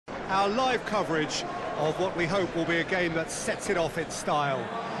our live coverage of what we hope will be a game that sets it off in style.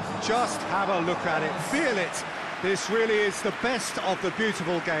 Just have a look at it, feel it. This really is the best of the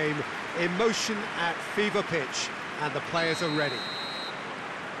beautiful game, in motion at fever pitch, and the players are ready.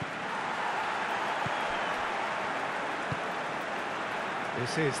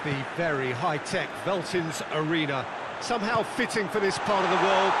 This is the very high-tech Veltins Arena, somehow fitting for this part of the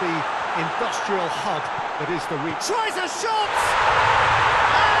world, the industrial hub that is the reach. Tries a shot!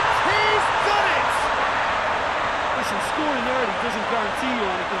 And he's done it! Listen, scoring early doesn't guarantee you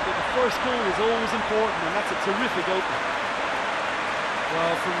anything, but the first goal is always important, and that's a terrific opening.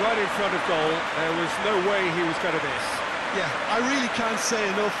 Well, from right in front of goal, there was no way he was going to miss. Yeah, I really can't say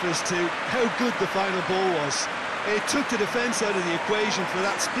enough as to how good the final ball was. It took the defence out of the equation for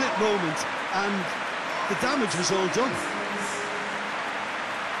that split moment, and the damage was all done.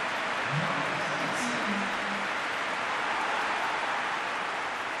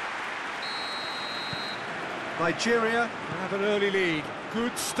 Nigeria have an early lead.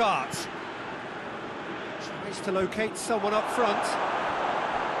 Good start. Tries to locate someone up front.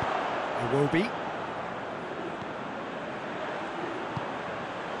 Iwobi.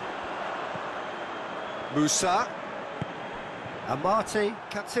 Musa. Amati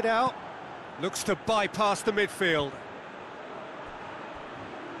cuts it out. Looks to bypass the midfield.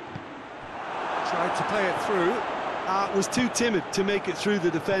 Tried to play it through. Was too timid to make it through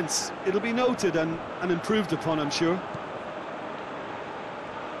the defence. It'll be noted and improved upon, I'm sure.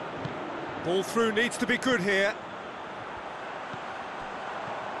 Ball through needs to be good here.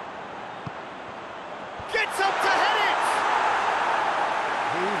 Gets up to head it!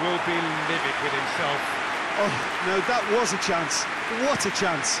 He will be livid with himself. Oh, no, that was a chance. What a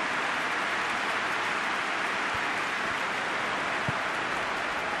chance.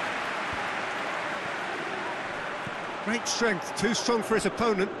 Great strength, too strong for his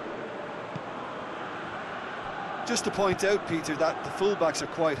opponent. Just to point out, Peter, that the fullbacks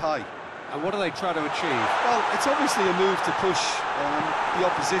are quite high. And what are they trying to achieve? Well, it's obviously a move to push the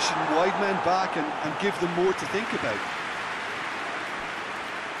opposition wide men back and give them more to think about.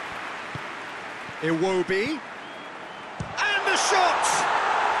 Iwobi. And the shot!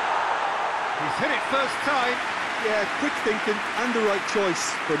 He's hit it first time. Yeah, quick thinking and the right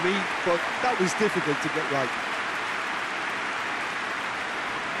choice for me, but that was difficult to get right.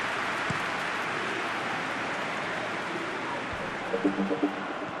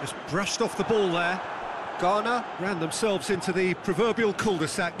 Just brushed off the ball there. Ghana ran themselves into the proverbial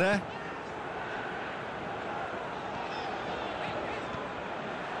cul-de-sac there.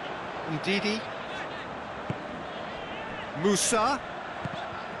 Ndidi. Musa.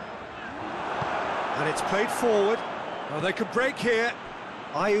 And it's played forward. Well, they could break here.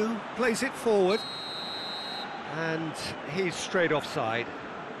 Ayew plays it forward. And he's straight offside.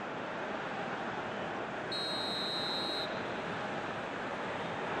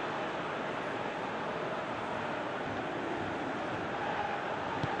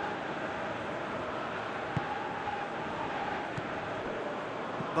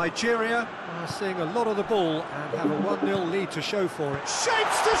 Nigeria are seeing a lot of the ball and have a 1-0 lead to show for it.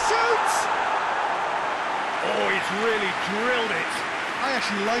 Shapes to shoot! Oh, he's really drilled it. I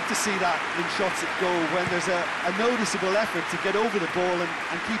actually like to see that in shots at goal when there's a noticeable effort to get over the ball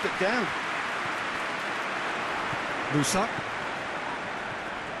and keep it down. Musa.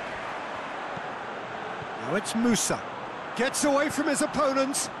 Now it's Musa. Gets away from his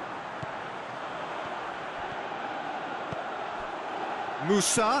opponents.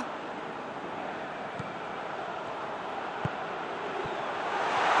 Musa.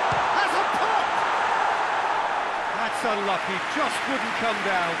 Has a pop! That's unlucky, just wouldn't come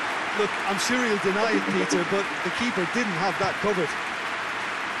down. Look, I'm sure he'll deny it, Peter, but the keeper didn't have that covered.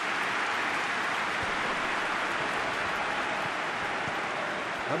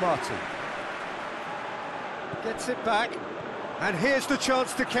 Amati. Gets it back, and here's the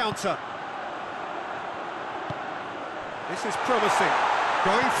chance to counter. This is promising.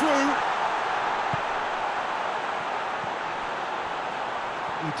 Going through.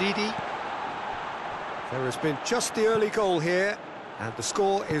 Ndidi. There has been just the early goal here, and the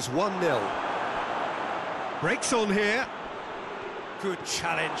score is 1-0. Breaks on here. Good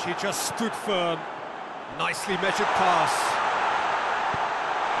challenge, he just stood firm. Nicely measured pass.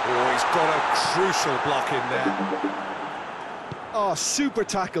 Oh, he's got a crucial block in there. Oh, super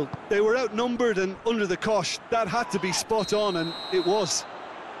tackle. They were outnumbered and under the cosh. That had to be spot on, and it was.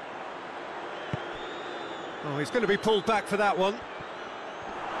 Oh, he's going to be pulled back for that one.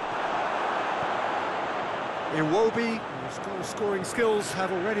 Iwobi, whose goal-scoring skills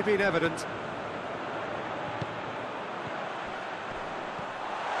have already been evident.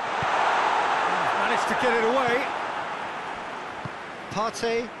 managed to get it away.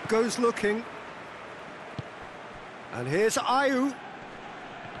 Partey goes looking. And here's Ayew.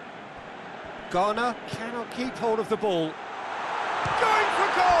 Ghana cannot keep hold of the ball. Going for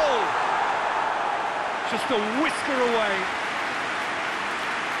goal! Just a whisker away.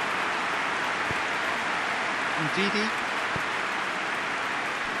 Ndidi.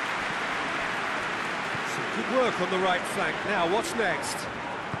 Some good work on the right flank. Now, what's next?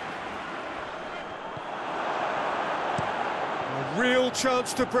 A real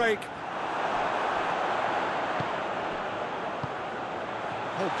chance to break.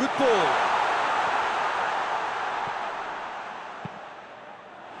 Oh, good ball.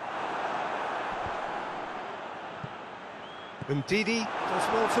 Ndidi does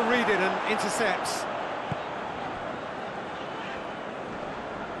well to read it and intercepts.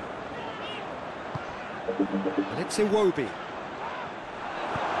 And it's Iwobi.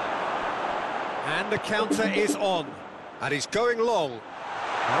 And the counter is on. And he's going long.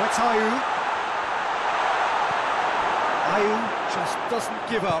 Now it's Ayew. Ayew just doesn't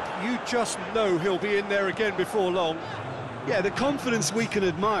give up. You just know he'll be in there again before long. Yeah, the confidence we can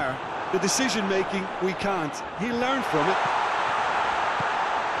admire, the decision-making we can't. He'll learn from it.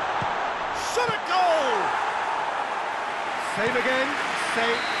 Shot at goal! Save again,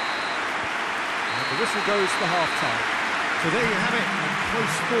 save. And the whistle goes for half-time. So there you have it, a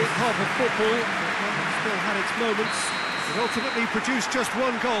close-fought half of football. It still had its moments. It ultimately produced just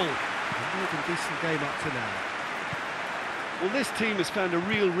one goal. A more than decent game up to now. Well, this team has found a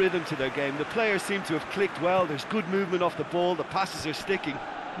real rhythm to their game. The players seem to have clicked well. There's good movement off the ball. The passes are sticking.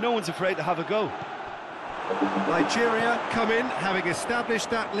 No one's afraid to have a go. Nigeria come in, having established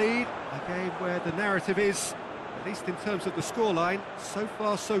that lead. A game where the narrative is, at least in terms of the scoreline, so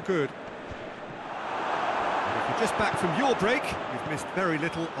far so good. And if you're just back from your break, you've missed very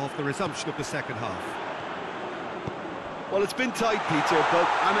little of the resumption of the second half. Well, it's been tight, Peter, but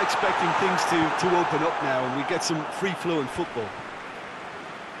I'm expecting things to open up now and we get some free-flowing football.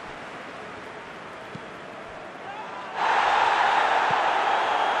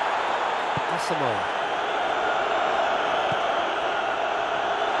 Asamoah.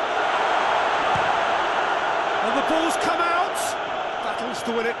 And the ball's come out! Battles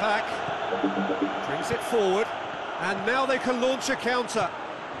to win it back. Brings it forward. And now they can launch a counter.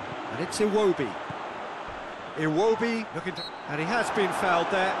 And it's Iwobi. Iwobi looking to... And he has been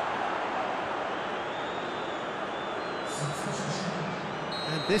fouled there.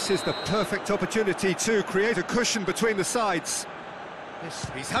 And this is the perfect opportunity to create a cushion between the sides.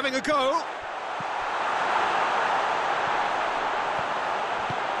 He's having a go.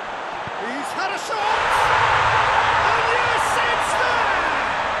 He's had a shot! And yes, it's there!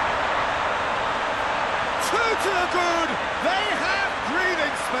 Two to the good! They have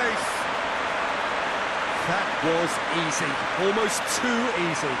breathing space. That was easy, almost too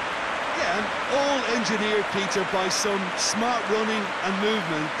easy. Yeah, and all engineered, Peter, by some smart running and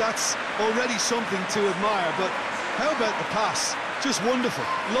movement. That's already something to admire, but how about the pass? Just wonderful,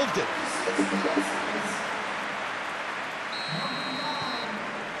 loved it.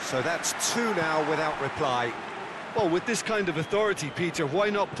 So that's two now without reply. Well, with this kind of authority, Peter,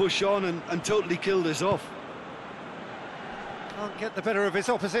 why not push on and totally kill this off? Can't get the better of his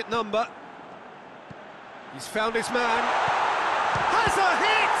opposite number. He's found his man. Has a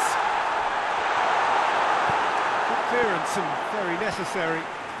hit! Good clearance and very necessary.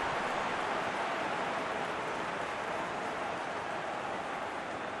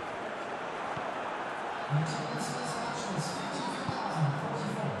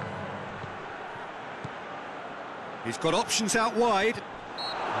 He's got options out wide.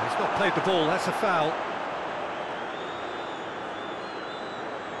 He's not played the ball, that's a foul.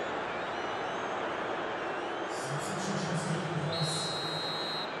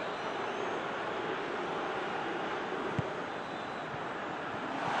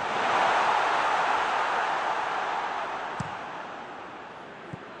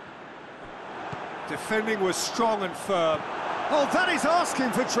 Defending was strong and firm. Oh, that is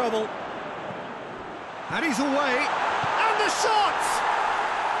asking for trouble. And he's away. And the shot!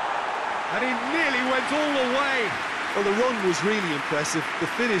 And he nearly went all the way. Well, the run was really impressive. The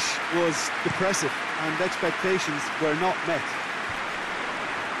finish was depressive, and expectations were not met.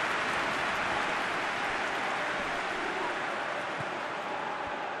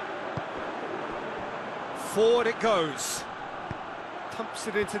 Forward it goes. Pumps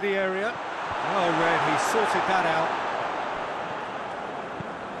it into the area. Well read, he sorted that out.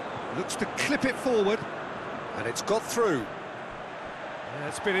 Looks to clip it forward. And it's got through. Yeah,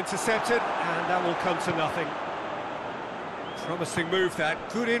 it's been intercepted, and that will come to nothing. Promising move that,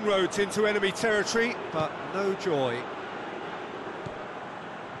 good inroads into enemy territory, but no joy.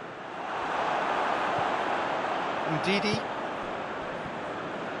 Ndidi.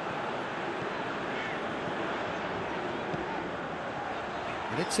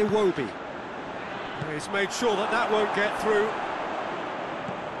 And it's Iwobi. He's made sure that that won't get through.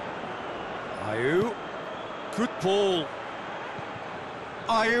 Ayew. Good ball.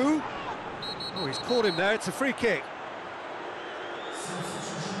 Ayew. Oh, he's caught him there, it's a free kick.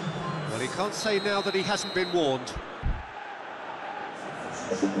 Well, he can't say now that he hasn't been warned.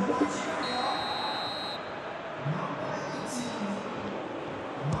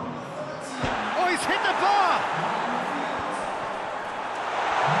 Oh, he's hit the bar!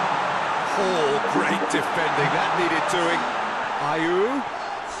 Oh, great defending, that needed doing. Ayew.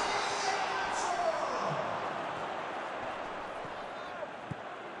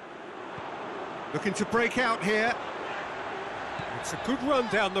 Looking to break out here. It's a good run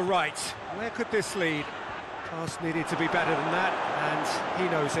down the right. Where could this lead? Pass needed to be better than that, and he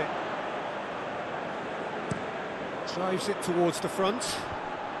knows it. Drives it towards the front.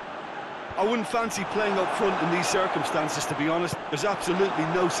 I wouldn't fancy playing up front in these circumstances, to be honest. There's absolutely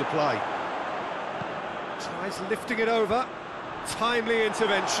no supply. Tries lifting it over. Timely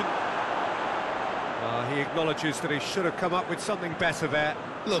intervention. He acknowledges that he should have come up with something better there.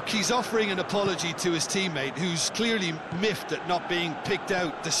 Look, he's offering an apology to his teammate, who's clearly miffed at not being picked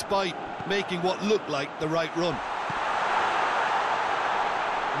out despite making what looked like the right run.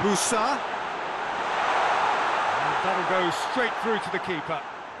 Musa. And that'll go straight through to the keeper.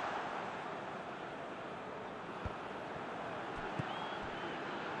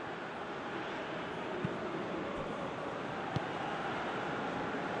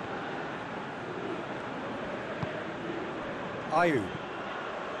 Ayew.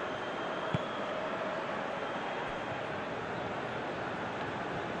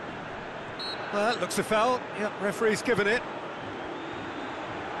 Well, that looks a foul. Yep, referee's given it.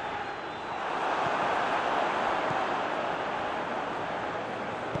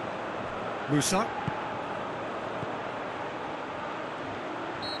 Musa.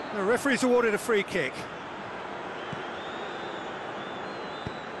 The referee's awarded a free kick.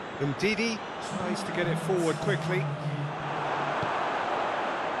 Ndidi tries to get it forward quickly.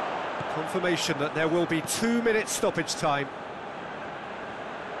 Confirmation that there will be 2 minutes stoppage time.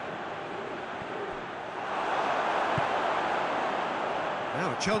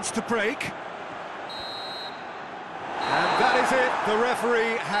 Now a chance to break. And that is it, the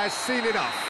referee has seen enough.